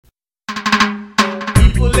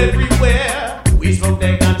everywhere. We smoke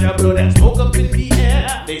that ganja, blow that smoke up in the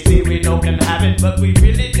air. They say we don't can have it, but we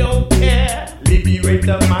really don't care. Liberate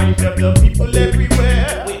the mind of the people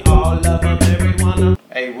everywhere. We all love them, everyone.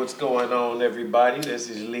 Hey, what's going on, everybody? This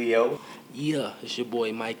is Leo. Yeah, it's your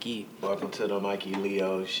boy Mikey. Welcome to the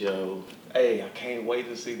Mikey-Leo Show. Hey, I can't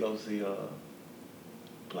wait to go see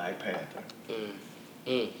Black Panther. I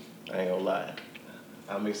ain't gonna lie.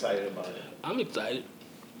 I'm excited about it. I'm excited.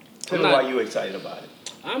 Tell me why you excited about it.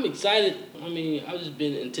 I'm excited. I mean, I've just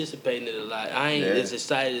been anticipating it a lot. I ain't as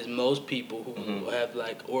excited as most people who have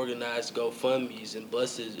like organized GoFundMes and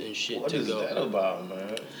buses and shit to go. What is that about,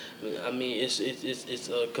 man? I mean, it's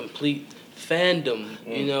a complete fandom,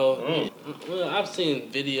 you know. Well, I've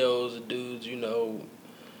seen videos of dudes, you know,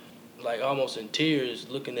 like almost in tears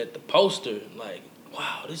looking at the poster, like,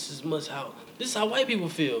 wow, this is how white people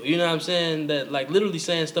feel. You know what I'm saying? That like literally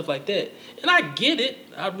saying stuff like that. And I get it.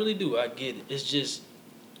 I really do. I get it. It's just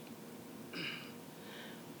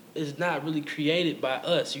it's not really created by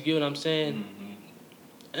us. You get what I'm saying?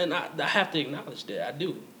 And I have to acknowledge that. I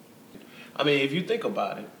do. I mean, if you think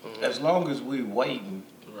about it, as long as we waiting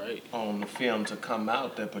right on the film to come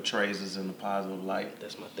out that portrays us in a positive light,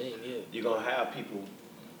 that's my thing. Yeah, you're gonna have people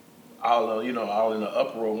all in the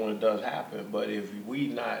uproar when it does happen. But if we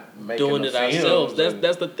not making doing it ourselves,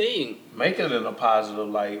 that's the thing. Making it in a positive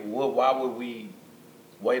light. Why would we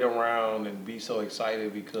wait around and be so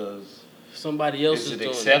excited because somebody else is doing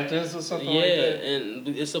acceptance or something like that? Yeah, and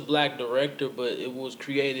it's a black director, but it was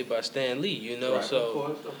created by Stan Lee, you know. Right, so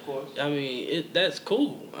of course. I mean, that's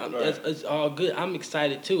cool. Right. It's all good. I'm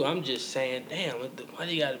excited too. I'm just saying, damn, why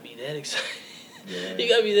do you gotta be that excited? Yeah. You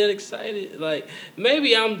gotta be that excited. Like,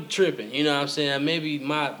 maybe I'm tripping, you know what I'm saying? Maybe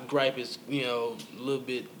my gripe is, you know, a little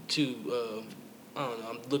bit too, I don't know,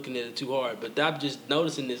 I'm looking at it too hard. But I'm just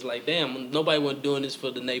noticing this, like, damn, nobody wasn't doing this for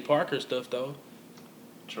the Nate Parker stuff, though.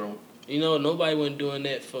 True. You know, nobody wasn't doing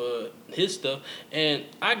that for his stuff. And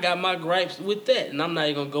I got my gripes with that. And I'm not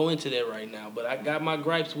even going to go into that right now. But I got my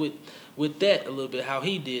gripes with that a little bit, how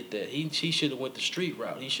he did that. He should have went the street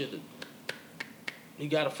route. You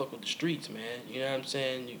gotta fuck with the streets, man. You know what I'm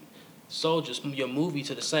saying? You sold your movie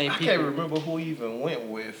to the same people. I can't remember who he even went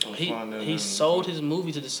with for funding. He sold his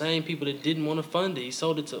movie to the same people that didn't want to fund it. He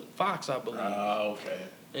sold it to Fox, I believe. Oh, okay.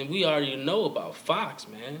 And we already know about Fox,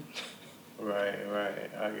 man. Right.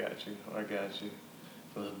 I got you.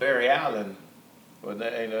 It was Barry Allen. Ain't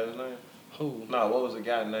that his name? Who? No, what was the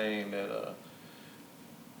guy named that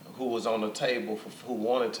who was on the table who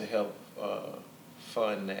wanted to help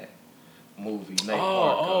fund that movie? Nate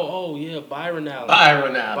Parker. Oh, yeah, Byron Allen.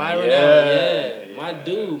 Byron Allen, yeah. My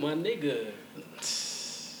dude, my nigga.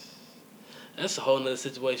 That's a whole nother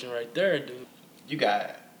situation right there, dude. You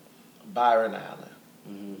got Byron Allen,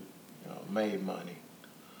 you know, made money.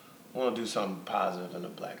 Want to do something positive in the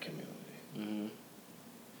black community.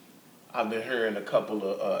 I've been hearing a couple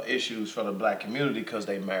of issues from the black community because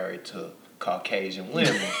they married to Caucasian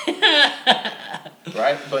women.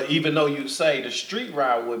 Right? But even though you say the street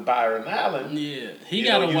ride with Byron Allen, he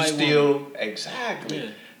got a white woman. Exactly.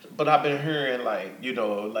 Yeah. But I've been hearing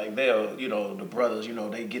the brothers,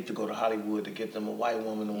 they get to go to Hollywood to get them a white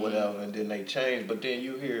woman or whatever, and then they change. But then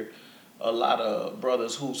you hear a lot of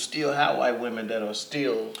brothers who still have white women that are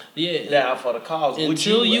still down for the cause.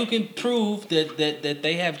 Until you can prove that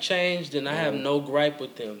they have changed, then I have no gripe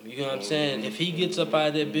with them. You know what I'm saying? If he gets up out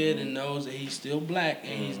of that bed and knows that he's still black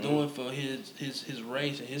and he's doing for his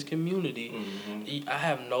race and his community, I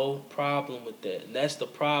have no problem with that. And that's the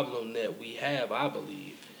problem that we have, I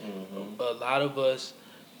believe. A lot of us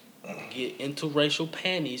get into racial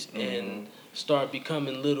panties and start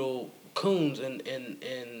becoming little coons and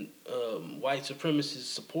white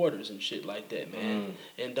supremacist supporters and shit like that, man,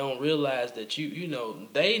 and don't realize that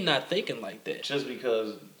they not thinking like that. Just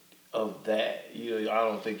because of that, I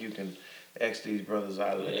don't think you can X these brothers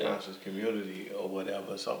out of the conscious community or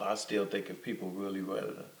whatever. So I still think if people really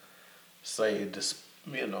rather say this,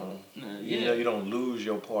 you don't lose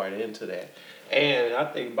your part into that. And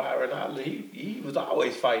I think Byron Allen, he was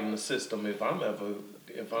always fighting the system. If I'm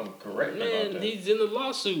correct about that. He's in a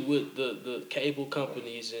lawsuit with the cable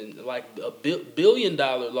companies and like $1 billion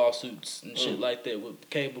lawsuits and shit like that with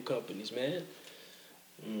cable companies, man.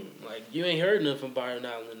 Like, you ain't heard nothing from Byron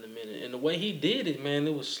Allen in a minute. And the way he did it, man,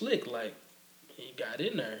 it was slick. Like, he got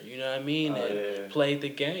in there, you know what I mean? And played the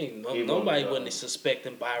game. Nobody wasn't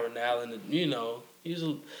suspecting Byron Allen. He was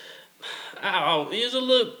a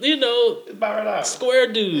little,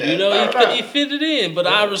 square dude. He fit it in. But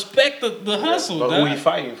I respect the hustle. But who he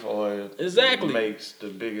fighting for exactly makes the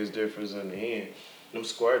biggest difference in the end. Them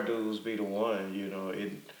square dudes be the one.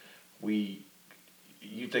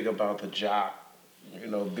 You think about the jock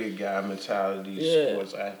big guy mentality,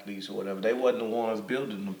 sports athletes or whatever. They wasn't the ones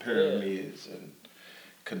building the pyramids and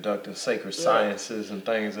conducting sacred sciences and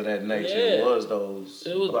things of that nature. It was those.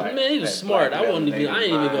 He was smart. I ain't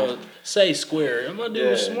even gonna say square. My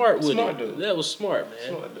dude was smart with it. Dude. That was smart, man.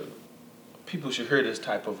 Smart dude. People should hear this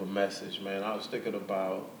type of a message, man. I was thinking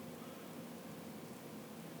about,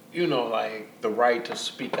 like the right to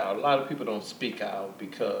speak out. A lot of people don't speak out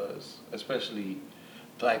because, especially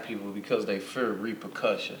black people, because they fear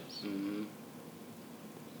repercussions. Mm-hmm.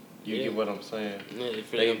 You get what I'm saying? Yeah, they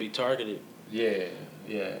fear they're gonna be targeted. Yeah.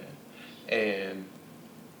 And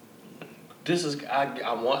this is,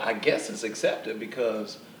 I guess it's accepted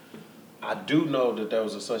because I do know that there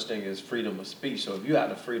was a such thing as freedom of speech. So if you have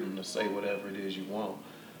the freedom to say whatever it is you want,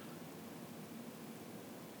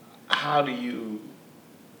 how do you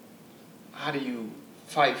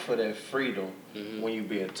fight for that freedom when you're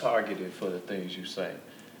being targeted for the things you say?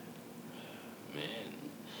 Man,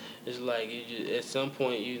 it's like at some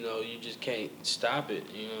point, you just can't stop it.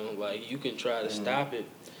 Like you can try to stop it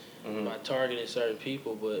by targeting certain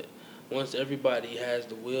people, but once everybody has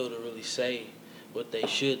the will to really say what they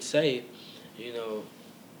should say,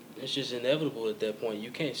 it's just inevitable at that point.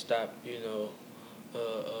 You can't stop, it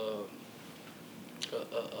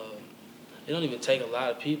don't even take a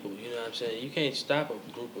lot of people, you know what I'm saying? You can't stop a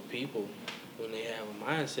group of people when they have a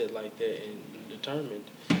mindset like that and determined.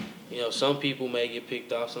 Some people may get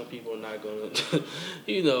picked off, some people are not going to,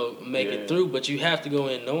 make it through, but you have to go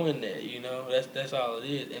in knowing that, that's all it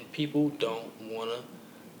is. And people don't want to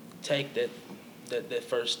take that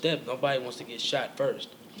first step. Nobody wants to get shot first.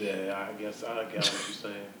 Yeah, I guess I get what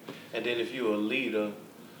you're saying. And then if you're a leader,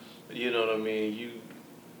 you know what I mean, you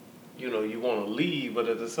want to lead, but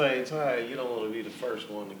at the same time, you don't want to be the first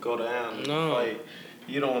one to go down and fight.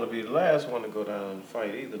 You don't want to be the last one to go down and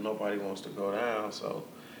fight either. Nobody wants to go down, so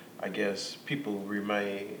I guess people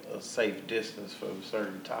remain a safe distance for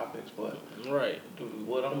certain topics. But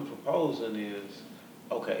what I'm proposing is,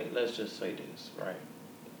 okay, let's just say this, right?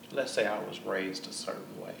 Let's say I was raised a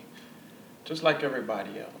certain way, just like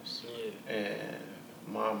everybody else. Yeah. And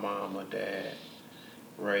my mom or dad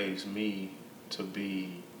raised me to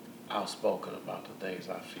be outspoken about the things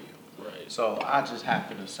I feel. Right. So I just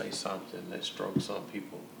happen to say something that strokes some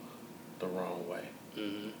people the wrong way.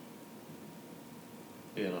 Mm-hmm.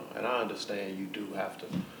 And I understand you do have to,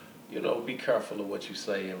 be careful of what you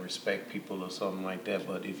say and respect people or something like that.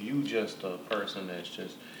 But if you just a person that's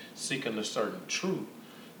just seeking a certain truth,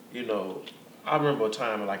 I remember a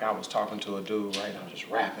time like I was talking to a dude, right? I was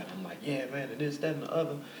just rapping. I'm like, yeah, man, and this, that, and the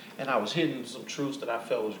other. And I was hitting some truths that I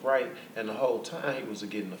felt was right. And the whole time he was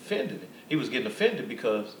getting offended. He was getting offended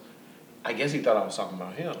because I guess he thought I was talking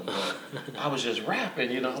about him. But I was just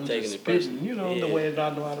rapping, I'm just spitting, the way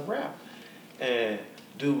that I know how to rap. And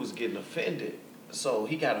dude was getting offended. So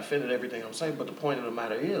he got offended at everything I'm saying. But the point of the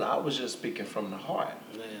matter is, I was just speaking from the heart.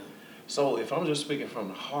 Man. So if I'm just speaking from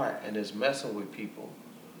the heart and it's messing with people,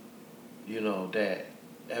 that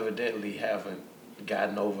evidently haven't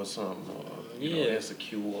gotten over something or,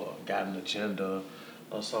 insecure or got an agenda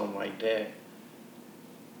or something like that,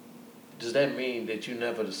 does that mean that you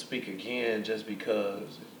never to speak again just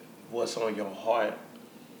because what's on your heart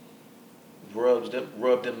rubbed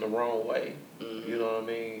them the wrong way? Mm-hmm. You know what I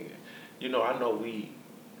mean? I know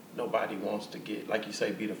nobody wants to get, like you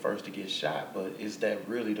say, be the first to get shot, but is that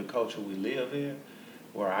really the culture we live in?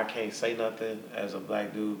 Where I can't say nothing as a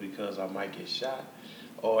black dude because I might get shot?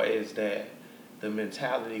 Or is that the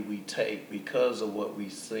mentality we take because of what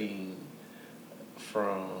we've seen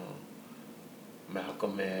from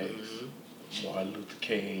Malcolm X, Martin Luther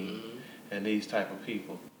King, and these type of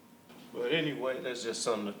people? But anyway, that's just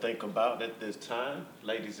something to think about at this time.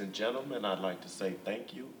 Ladies and gentlemen, I'd like to say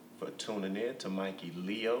thank you for tuning in to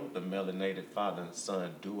Mikey-Leo, the melanated father and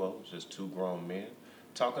son duo, just two grown men,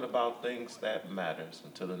 talking about things that matters.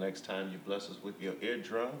 Until the next time you bless us with your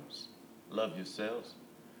eardrums, love yourselves,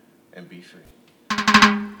 and be free.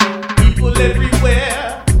 People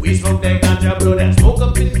everywhere, we smoke that ganja, blow that smoke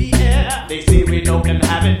up in the air. They say we don't can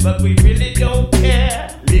have it, but we really don't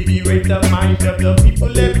care. Liberate the mind of the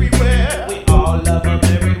people everywhere. We all love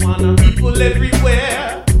marijuana. People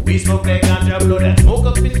everywhere, we smoke that ganja, blow that smoke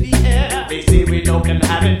up in the air. They say we don't can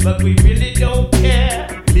have it, but we really don't care.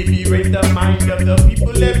 Liberate the mind of the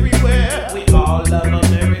people everywhere. We all love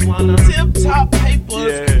marijuana. Tip top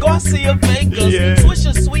papers, Garcia Bakers,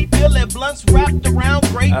 Swisher sweet pill that blunts wrapped around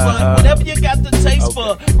grape bud. Whatever you got the taste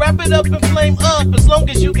for, wrap it up and flame up. As long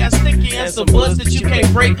as you got sticky and some buzz that you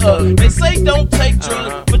can't break up. They say don't take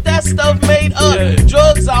drugs, but that stuff made up.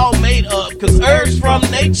 Drugs all made up, cause herbs from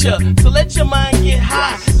nature. So let your mind get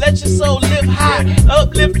high. Let your soul live high.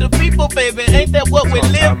 Uplift the people, baby. Ain't that what we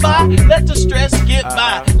live by? Let the stress get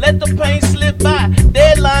by. Let the pain slip by.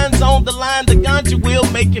 Deadlines on the line. The ganja will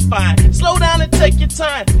make you fine. Slow down and take your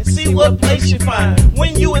time and see what place you find.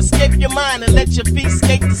 When you escape your mind and let your feet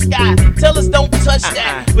skate the sky. Tell us don't touch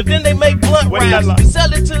that. But then they make blunt raps. We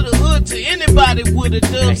sell it to the hood, to anybody with a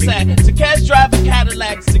dub sack. To cash driving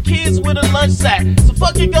Cadillacs. To kids with a lunch sack. So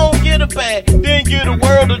fuck you gon' get a bag. Then get a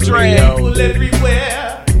world of drag. People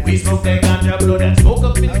everywhere. We smoke that ganja, blow that smoke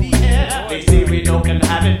up in the air. They say we don't can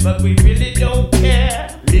have it, but we really don't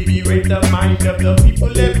care. Liberate the mind of the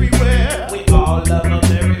people everywhere. We all love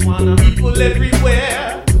marijuana. People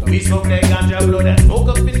everywhere. We smoke that ganja, blow that smoke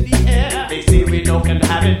up in the air. They say we don't can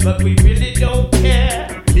have it, but we really don't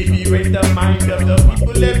care. Liberate the mind of the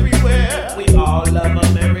people everywhere. We all love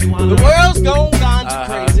marijuana. The world's gone ganja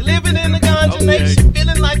crazy. Living in the ganja nation.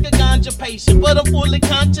 Feeling like a ganja patient. But I'm fully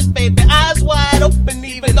conscious, baby. Eyes wide open,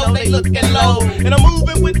 even though they looking low. And I'm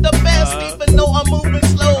moving with the best, even though I'm moving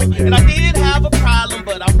slow. And I did have a problem,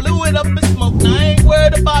 but I blew it up in smoke. Now I ain't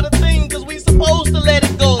worried about a thing, cause we supposed to let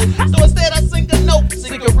it go. So instead I sing a note,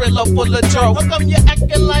 cigarilla full of dro. How come you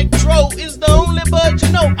acting like dro is the only bud you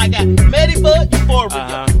know? I got Medibud,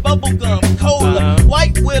 Euphoria, Bubblegum, Cola,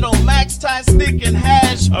 White Widow, Max Tie Stick, and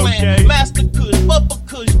Hash Plant, Master Kush, Bubba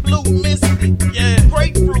Kush, Blue Mystic,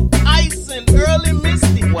 Grapefruit, Ice, and Early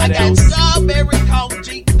Misty. I got Strawberry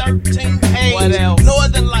Coffee, G13 Haze,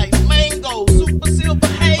 Northern Lights, Mango, Super Silver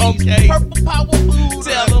Haze, Purple Power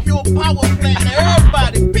Food, Pure Power Plant. Now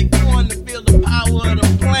everybody pick one to feel the power of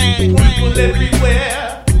the plant. People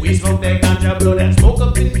everywhere. We smoke that ganja, blow that smoke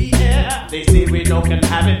up in the air. They say we don't can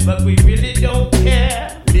have it, but we really don't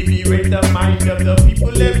care. Liberate the mind of the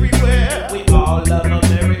people everywhere. We all love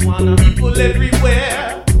marijuana. People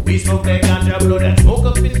everywhere. We smoke that ganja, blow that smoke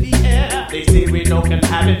up in the air. They say we don't can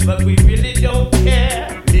have it, but we really don't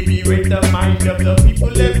care. Liberate the mind of the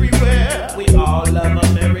people everywhere. We all love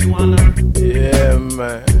marijuana. Yeah,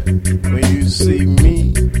 man. When you see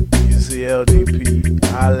me, you see LDP.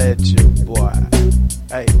 I'll let you, boy.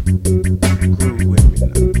 Hey.